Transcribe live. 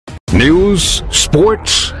News,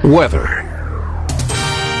 sports, weather.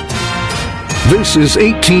 This is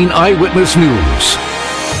 18 Eyewitness News.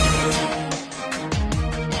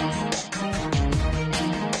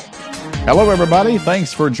 Hello, everybody.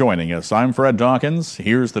 Thanks for joining us. I'm Fred Dawkins.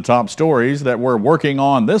 Here's the top stories that we're working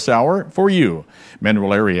on this hour for you.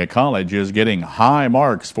 Mineral Area College is getting high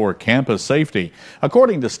marks for campus safety.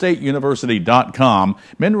 According to StateUniversity.com,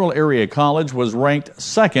 Mineral Area College was ranked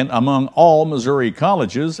second among all Missouri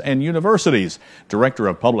colleges and universities. Director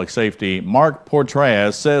of Public Safety Mark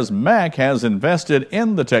Portraz says MAC has invested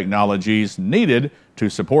in the technologies needed to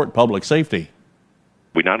support public safety.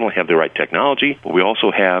 We not only have the right technology, but we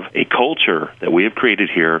also have a culture that we have created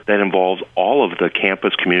here that involves all of the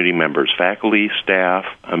campus community members, faculty, staff,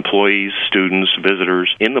 employees, students,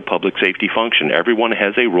 visitors in the public safety function. Everyone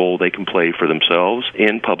has a role they can play for themselves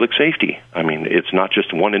in public safety. I mean, it's not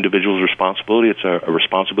just one individual's responsibility, it's a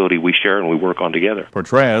responsibility we share and we work on together.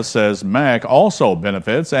 Portraz says MAC also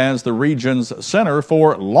benefits as the region's center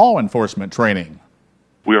for law enforcement training.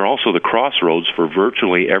 We are also the crossroads for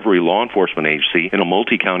virtually every law enforcement agency in a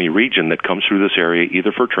multi-county region that comes through this area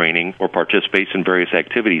either for training or participates in various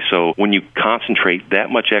activities. So when you concentrate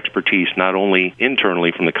that much expertise, not only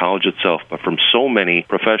internally from the college itself, but from so many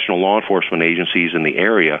professional law enforcement agencies in the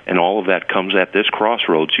area, and all of that comes at this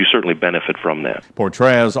crossroads, you certainly benefit from that.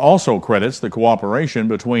 Portraz also credits the cooperation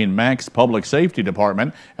between MAC's Public Safety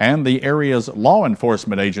Department and the area's law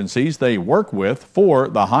enforcement agencies they work with for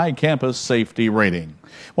the high campus safety rating.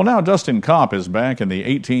 Well, now Dustin Kopp is back in the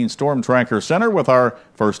 18 Storm Tracker Center with our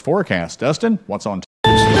first forecast. Dustin, what's on?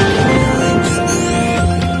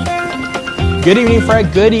 Good evening,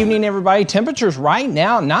 Fred. Good evening, everybody. Temperatures right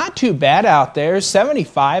now, not too bad out there.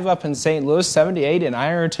 75 up in St. Louis, 78 in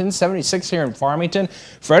Ironton, 76 here in Farmington.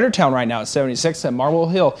 Fredericktown right now at 76, and Marble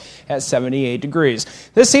Hill at 78 degrees.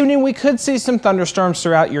 This evening, we could see some thunderstorms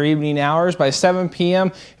throughout your evening hours. By 7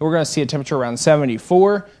 p.m., we're going to see a temperature around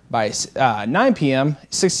 74. By 9 p.m.,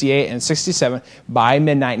 68 and 67 by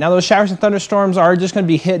midnight. Now, those showers and thunderstorms are just going to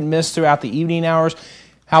be hit and miss throughout the evening hours.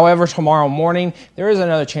 However, tomorrow morning, there is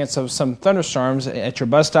another chance of some thunderstorms at your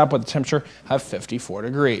bus stop with a temperature of 54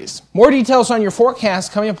 degrees. More details on your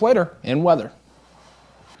forecast coming up later in weather.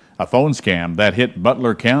 A phone scam that hit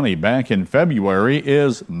Butler County back in February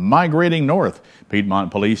is migrating north.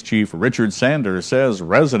 Piedmont Police Chief Richard Sanders says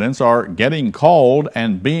residents are getting called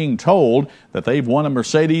and being told that they've won a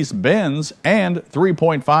Mercedes-Benz and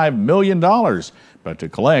 $3.5 million. But to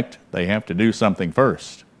collect, they have to do something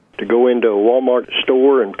first. To go into a Walmart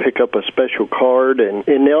store and pick up a special card. And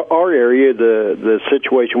in our area, the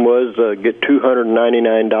situation was get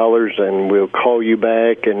 $299 and we'll call you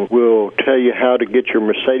back and we'll tell you how to get your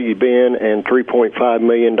Mercedes-Benz and $3.5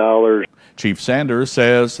 million. Chief Sanders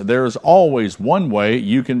says there's always one way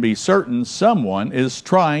you can be certain someone is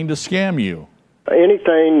trying to scam you.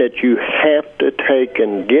 Anything that you have to take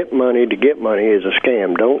and get money to get money is a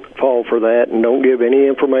scam. Don't fall for that, and don't give any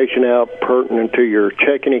information out pertinent to your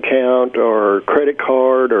checking account or credit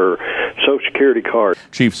card or Social Security card.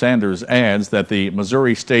 Chief Sanders adds that the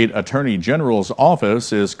Missouri State Attorney General's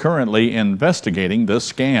office is currently investigating the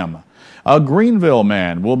scam. A Greenville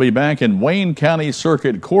man will be back in Wayne County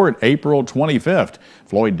Circuit Court April 25th.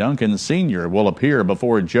 Floyd Duncan Sr. will appear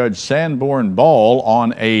before Judge Sanborn Ball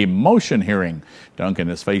on a motion hearing. Duncan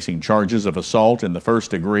is facing charges of assault in the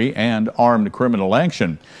first degree and armed criminal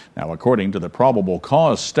action. Now, according to the probable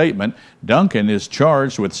cause statement, Duncan is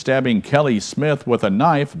charged with stabbing Kelly Smith with a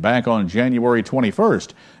knife back on January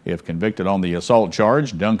 21st. If convicted on the assault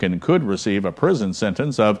charge, Duncan could receive a prison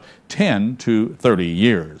sentence of 10 to 30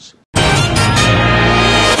 years.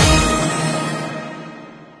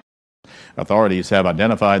 Authorities have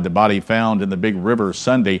identified the body found in the Big River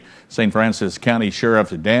Sunday. St. Francis County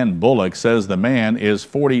Sheriff Dan Bullock says the man is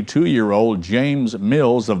 42-year-old James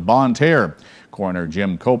Mills of Bonne Terre. Coroner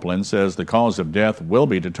Jim Copeland says the cause of death will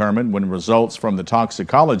be determined when results from the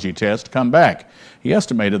toxicology test come back. He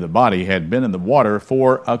estimated the body had been in the water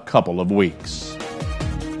for a couple of weeks.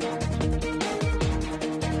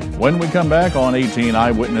 When we come back on 18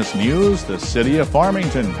 Eyewitness News, the city of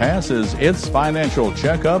Farmington passes its financial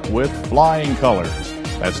checkup with flying colors.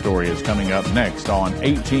 That story is coming up next on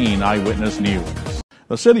 18 Eyewitness News.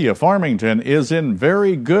 The city of Farmington is in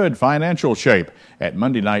very good financial shape. At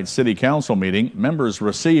Monday night's city council meeting, members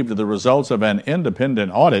received the results of an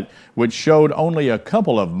independent audit which showed only a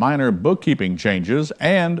couple of minor bookkeeping changes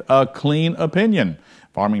and a clean opinion.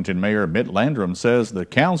 Farmington Mayor Mitt Landrum says the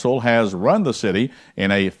council has run the city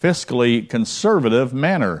in a fiscally conservative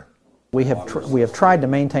manner. We have tried to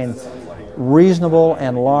maintain reasonable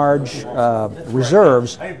and large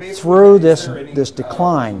reserves through this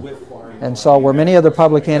decline And so where many other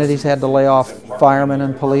public entities had to lay off firemen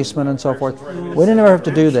and policemen and so forth, we didn't ever have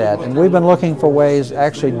to do that. And we've been looking for ways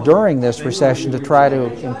actually during this recession to try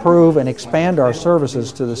to improve and expand our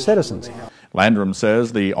services to the citizens. Landrum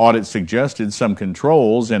says the audit suggested some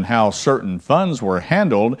controls in how certain funds were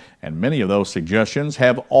handled, and many of those suggestions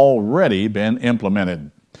have already been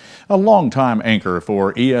implemented. A longtime anchor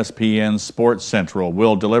for ESPN's Sports Central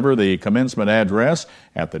will deliver the commencement address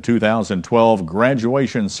at the 2012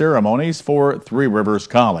 graduation ceremonies for Three Rivers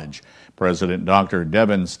College. President Dr.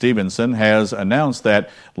 Devin Stevenson has announced that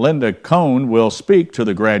Linda Cohn will speak to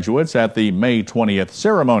the graduates at the May 20th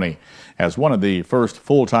ceremony. As one of the first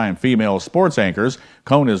full-time female sports anchors,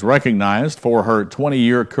 Cohn is recognized for her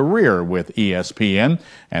 20-year career with ESPN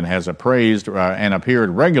and has appraised and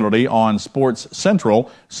appeared regularly on Sports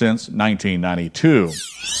Central since 1992.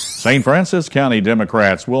 St. Francis County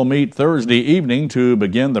Democrats will meet Thursday evening to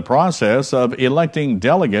begin the process of electing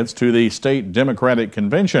delegates to the state Democratic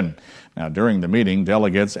Convention. Now, during the meeting,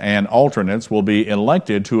 delegates and alternates will be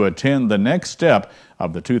elected to attend the next step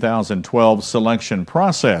of the 2012 selection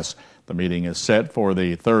process. The meeting is set for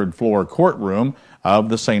the third-floor courtroom of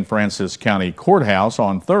the St. Francis County Courthouse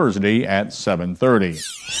on Thursday at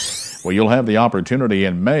 7:30. Well, you'll have the opportunity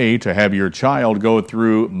in May to have your child go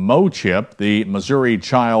through MOCHIP, the Missouri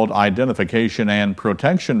Child Identification and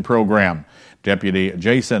Protection Program. Deputy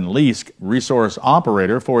Jason Leask, resource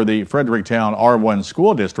operator for the Fredericktown R1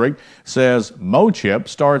 School District, says MOCHIP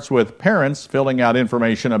starts with parents filling out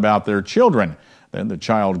information about their children. Then the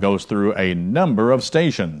child goes through a number of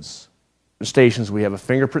stations. We have a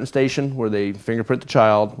fingerprint station where they fingerprint the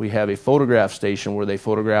child. We have a photograph station where they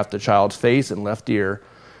photograph the child's face and left ear.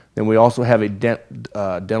 Then we also have a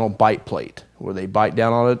dental bite plate where they bite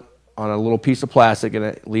down on it on a little piece of plastic, and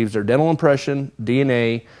it leaves their dental impression,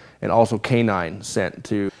 DNA, and also canine sent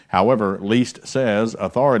to. However, Least says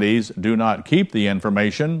authorities do not keep the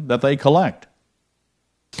information that they collect.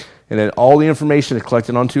 And then all the information is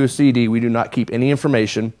collected onto a CD. We do not keep any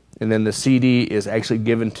information. And then the CD is actually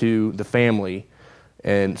given to the family.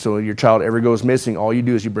 And so if your child ever goes missing, all you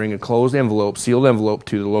do is you bring a closed envelope, sealed envelope,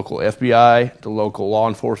 to the local FBI, the local law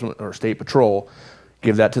enforcement, or state patrol,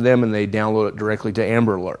 give that to them, and they download it directly to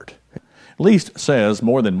Amber Alert. Least says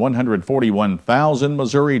more than 141,000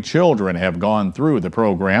 Missouri children have gone through the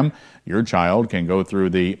program. Your child can go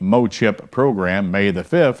through the MOCHIP program May the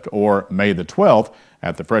 5th or May the 12th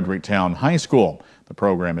at the Fredericktown High School. The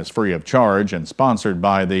program is free of charge and sponsored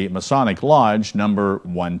by the Masonic Lodge number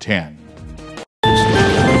 110.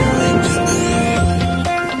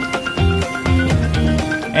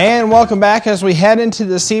 And welcome back. As we head into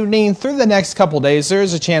this evening, through the next couple days, there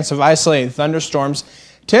is a chance of isolated thunderstorms.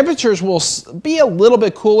 Temperatures will be a little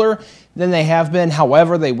bit cooler than they have been.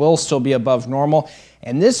 However, they will still be above normal.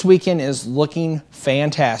 And this weekend is looking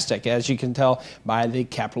fantastic, as you can tell by the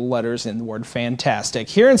capital letters in the word fantastic.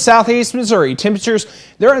 Here in southeast Missouri, temperatures,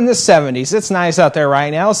 they're in the 70s. It's nice out there right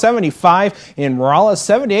now. 75 in Rolla,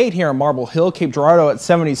 78 here in Marble Hill, Cape Girardeau at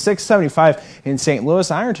 76, 75 in St. Louis,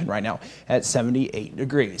 Ironton right now at 78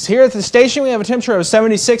 degrees. Here at the station, we have a temperature of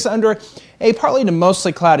 76 under a partly to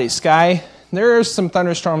mostly cloudy sky. There are some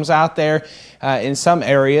thunderstorms out there in some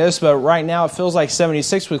areas, but right now it feels like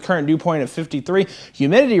 76 with current dew point at 53.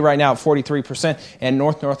 Humidity right now at 43% and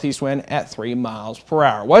north-northeast wind at 3 miles per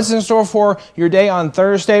hour. What's in store for your day on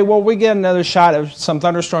Thursday? Well, we get another shot of some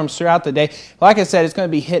thunderstorms throughout the day. Like I said, it's going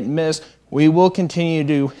to be hit and miss. We will continue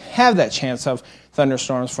to have that chance of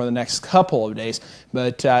thunderstorms for the next couple of days.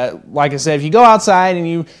 But like I said, if you go outside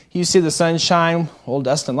and you see the sunshine, well,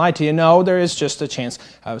 Dustin lied to you. No, there is just a chance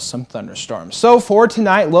of some thunderstorms. So for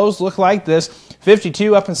tonight, lows look like this.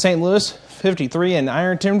 52 up in St. Louis, 53 in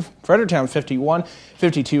Ironton, Fredericktown 51,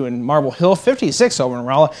 52 in Marble Hill, 56 over in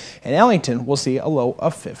Rolla, and Ellington will see a low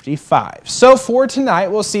of 55. So for tonight,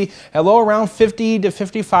 we'll see a low around 50 to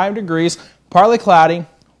 55 degrees, partly cloudy,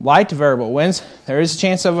 light to variable winds. There is a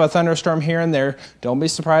chance of a thunderstorm here and there. Don't be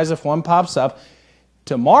surprised if one pops up.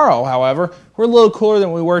 Tomorrow, however, we're a little cooler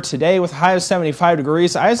than we were today with a high of 75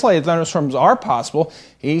 degrees. Isolated thunderstorms are possible.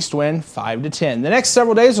 East wind 5 to 10. The next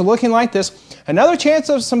several days are looking like this. Another chance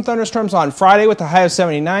of some thunderstorms on Friday with a high of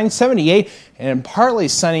 79, 78, and partly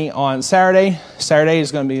sunny on Saturday. Saturday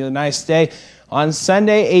is going to be a nice day. On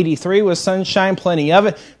Sunday, 83 with sunshine, plenty of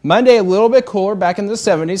it. Monday, a little bit cooler, back in the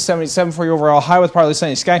 70s, 77 for your overall high with partly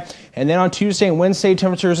sunny sky. And then on Tuesday and Wednesday,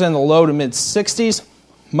 temperatures in the low to mid-60s,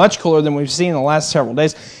 much cooler than we've seen in the last several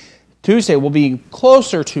days. Tuesday will be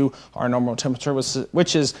closer to our normal temperature,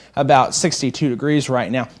 which is about 62 degrees right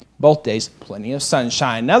now. Both days, plenty of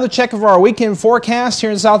sunshine. Another check of our weekend forecast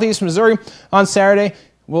here in southeast Missouri. On Saturday,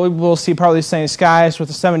 we'll see partly sunny skies with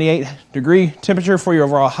a 78-degree temperature for your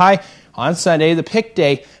overall high. on Sunday, the pick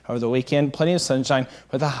day over the weekend. Plenty of sunshine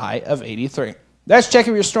with a high of 83. Let's check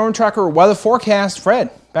out your Storm Tracker weather forecast. Fred,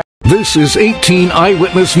 back. This is 18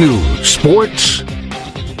 Eyewitness News Sports.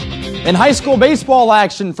 In high school baseball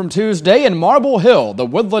action from Tuesday in Marble Hill, the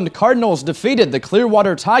Woodland Cardinals defeated the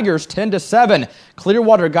Clearwater Tigers 10-7.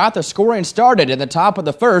 Clearwater got the scoring started in the top of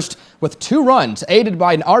the first with 2 runs, aided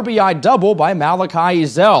by an RBI double by Malachi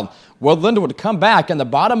Ezell. Woodland would come back in the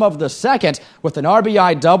bottom of the second with an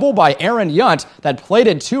RBI double by Aaron Yunt that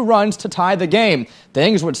plated 2 runs to tie the game.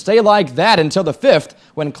 Things would stay like that until the 5th,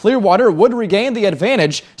 when Clearwater would regain the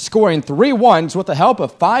advantage, scoring 3 runs with the help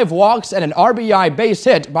of 5 walks and an RBI base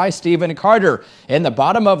hit by Stephen Carter. In the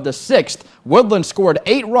bottom of the 6th, Woodland scored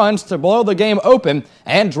 8 runs to blow the game open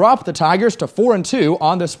and dropped the Tigers to 4-2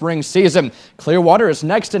 on the spring season. Clearwater is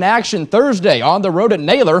next in action Thursday on the road at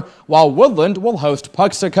Naylor, while Woodland will host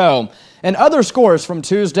Puxico. And other scores from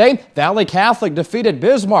Tuesday, Valley Catholic defeated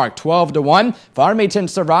Bismarck 12-1. Farmington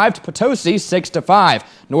survived Potosi 6-5.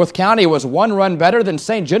 North County was 1 run better than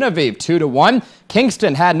St. Genevieve 2-1.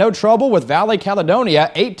 Kingston had no trouble with Valley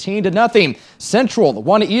Caledonia 18-0. Central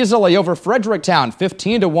won easily over Fredericktown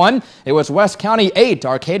 15-1. It was West County 8,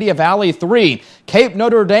 Arcadia Valley 3. Cape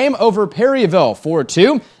Notre Dame over Perryville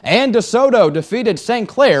 4-2. And DeSoto defeated St.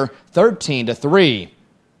 Clair 13-3.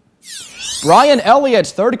 Brian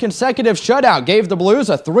Elliott's 3rd consecutive shutout gave the Blues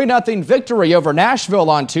a 3-0 victory over Nashville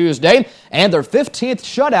on Tuesday and their 15th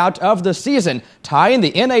shutout of the season, tying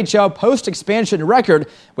the NHL post-expansion record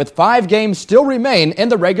with 5 games still remain in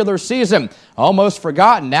the regular season. Almost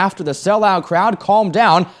forgotten after the sellout crowd calmed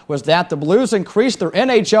down was that the Blues increased their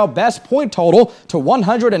NHL best point total to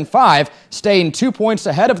 105, staying 2 points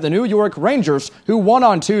ahead of the New York Rangers, who won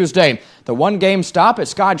on Tuesday. The 1-game stop at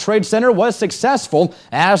Scott Trade Center was successful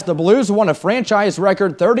as the Blues won a franchise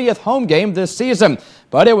record 30th home game this season.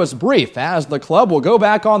 But it was brief as the club will go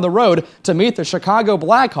back on the road to meet the Chicago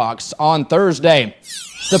Blackhawks on Thursday.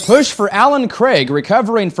 The push for Alan Craig,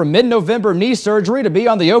 recovering from mid-November knee surgery to be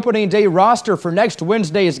on the opening day roster for next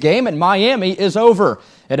Wednesday's game in Miami, is over.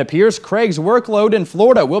 It appears Craig's workload in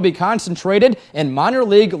Florida will be concentrated in minor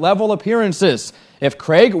league level appearances. If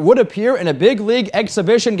Craig would appear in a big league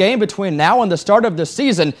exhibition game between now and the start of the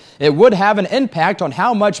season, it would have an impact on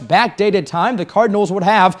how much backdated time the Cardinals would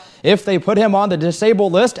have if they put him on the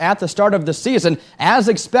disabled list at the start of the season, as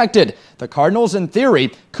expected. The Cardinals, in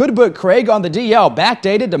theory, could put Craig on the DL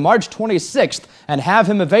backdated to March 26th and have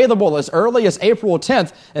him available as early as April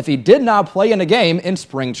 10th if he did not play in a game in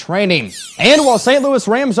spring training. And while St. Louis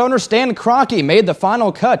Rams owner Stan Kroenke made the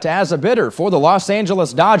final cut as a bidder for the Los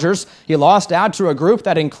Angeles Dodgers, he lost out to a group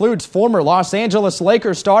that includes former Los Angeles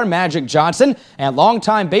Lakers star Magic Johnson and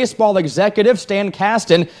longtime baseball executive Stan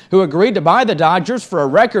Kasten, who agreed to buy the Dodgers for a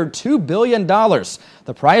record $2 billion.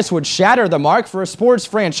 The price would shatter the mark for a sports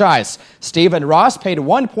franchise. Stephen Ross paid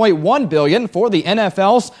 $1.1 billion for the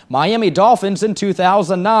NFL's Miami Dolphins in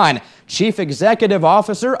 2009. Chief Executive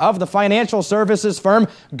Officer of the financial services firm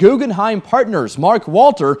Guggenheim Partners, Mark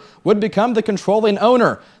Walter, would become the controlling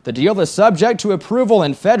owner. The deal is subject to approval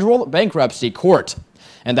in federal bankruptcy court.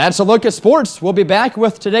 And that's a look at sports. We'll be back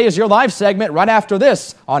with today's Your Live segment right after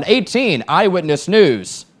this on 18 Eyewitness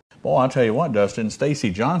News. Boy, I'll tell you what, Dustin,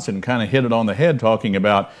 Stacey Johnson kind of hit it on the head talking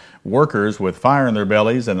about workers with fire in their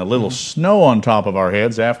bellies and a little snow on top of our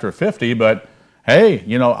heads after 50. But, hey,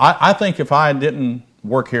 you know, I think if I didn't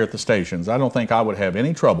work here at the stations, I don't think I would have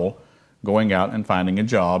any trouble going out and finding a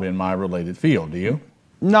job in my related field. Do you?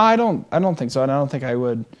 No, I don't think so, and I don't think I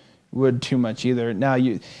would too much either. Now,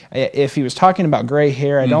 if he was talking about gray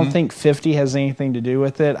hair, I don't think 50 has anything to do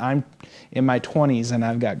with it. I'm in my 20s and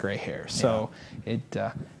I've got gray hair, so it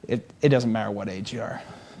doesn't matter what age you are.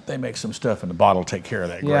 They make some stuff in the bottle to take care of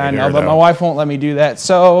that gray hair. Yeah, I know, but my wife won't let me do that,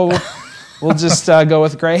 so we'll just go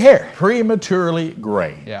with gray hair. Prematurely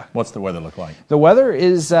gray. Yeah. What's the weather look like? The weather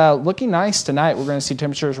is looking nice tonight. We're going to see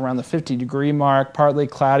temperatures around the 50-degree mark, partly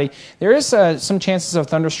cloudy. There is some chances of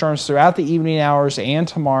thunderstorms throughout the evening hours and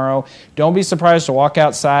tomorrow. Don't be surprised to walk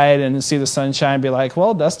outside and see the sunshine and be like,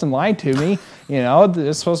 well, Dustin lied to me. You know,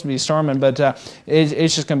 it's supposed to be storming, but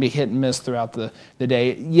it's just going to be hit and miss throughout the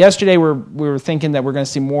day. Yesterday, we were thinking that we're going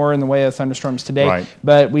to see more in the way of thunderstorms today,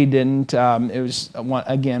 but we didn't. It was,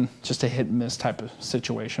 again, just a hit and miss type of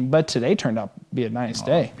situation. But today turned out to be a nice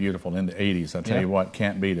day. Beautiful, in the 80s. I tell you what,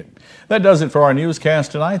 can't beat it. That does it for our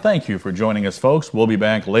newscast tonight. Thank you for joining us, folks. We'll be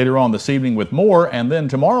back later on this evening with more, and then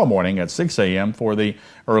tomorrow morning at 6 a.m. for the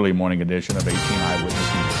early morning edition of 18 Eyewitness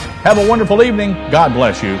News. Have a wonderful evening. God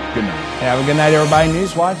bless you. Good night. Have a good night, everybody.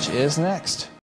 Newswatch is next.